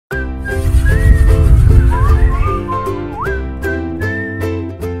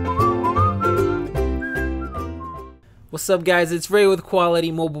What's up, guys? It's Ray with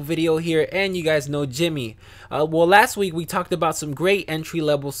Quality Mobile Video here, and you guys know Jimmy. Well, last week we talked about some great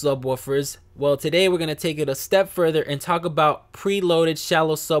entry-level subwoofers. Well, today we're going to take it a step further and talk about preloaded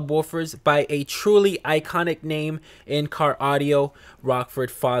shallow subwoofers by a truly iconic name in car audio,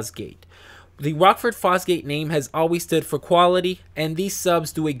 Rockford Fosgate. The Rockford Fosgate name has always stood for quality, and these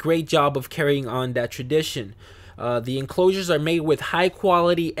subs do a great job of carrying on that tradition. The enclosures are made with high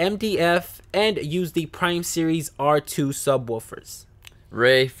quality MDF and use the Prime Series R2 subwoofers.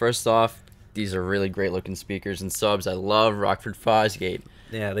 Ray, first off, these are really great looking speakers and subs. I love Rockford Fosgate.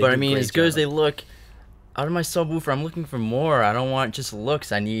 Yeah, but I mean, as good as they look, out of my subwoofer, I'm looking for more. I don't want just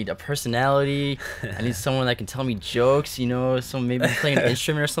looks. I need a personality. I need someone that can tell me jokes. You know, someone maybe playing an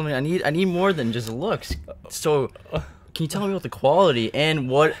instrument or something. I need more than just looks. So, can you tell me about the quality and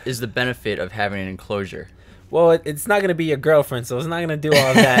what is the benefit of having an enclosure? Well, it's not going to be your girlfriend, so it's not going to do all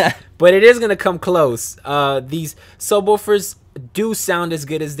of that. But it is going to come close. These subwoofers do sound as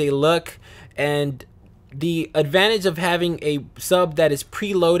good as they look. And the advantage of having a sub that is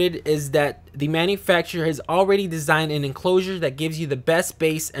preloaded is that the manufacturer has already designed an enclosure that gives you the best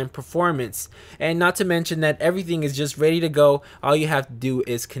bass and performance. And not to mention that everything is just ready to go. All you have to do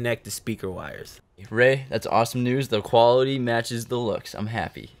is connect the speaker wires. Ray, that's awesome news. The quality matches the looks. I'm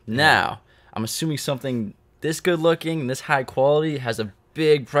happy. Now, I'm assuming something this good looking, this high quality has a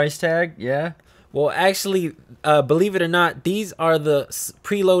big price tag, yeah? Well, actually, believe it or not, these are the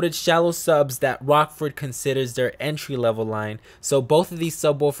preloaded shallow subs that Rockford considers their entry-level line. So both of these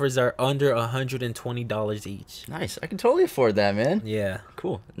subwoofers are under $120 each. Nice. I can totally afford that, man. Yeah.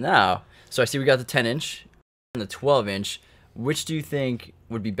 Cool. Now, so I see we got the 10-inch and the 12-inch. Which do you think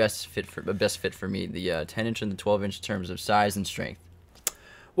would be best fit for me, the 10-inch and the 12-inch in terms of size and strength?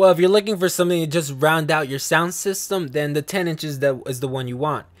 Well, if you're looking for something to just round out your sound system, then the 10 inches is the one you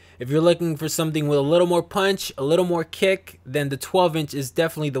want. If you're looking for something with a little more punch, a little more kick, then the 12-inch is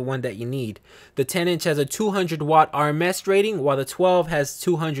definitely the one that you need. The 10-inch has a 200-watt RMS rating, while the 12 has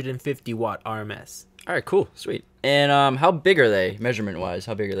 250-watt RMS. All right, cool, sweet. And how big are they, measurement-wise?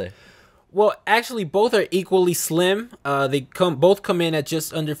 How big are they? Well, actually, both are equally slim. They both come in at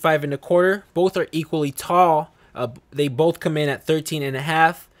just under 5 1/4. Both are equally tall. They both come in at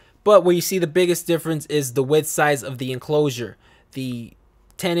 13.5, but where you see the biggest difference is the width size of the enclosure. The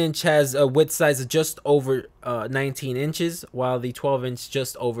 10-inch has a width size of just over 19 inches, while the 12-inch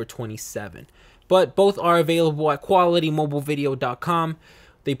just over 27. But both are available at qualitymobilevideo.com.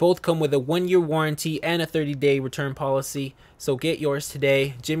 They both come with a 1-year warranty and a 30-day return policy, so get yours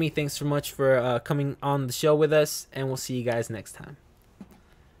today. Jimmy, thanks so much for coming on the show with us, and we'll see you guys next time.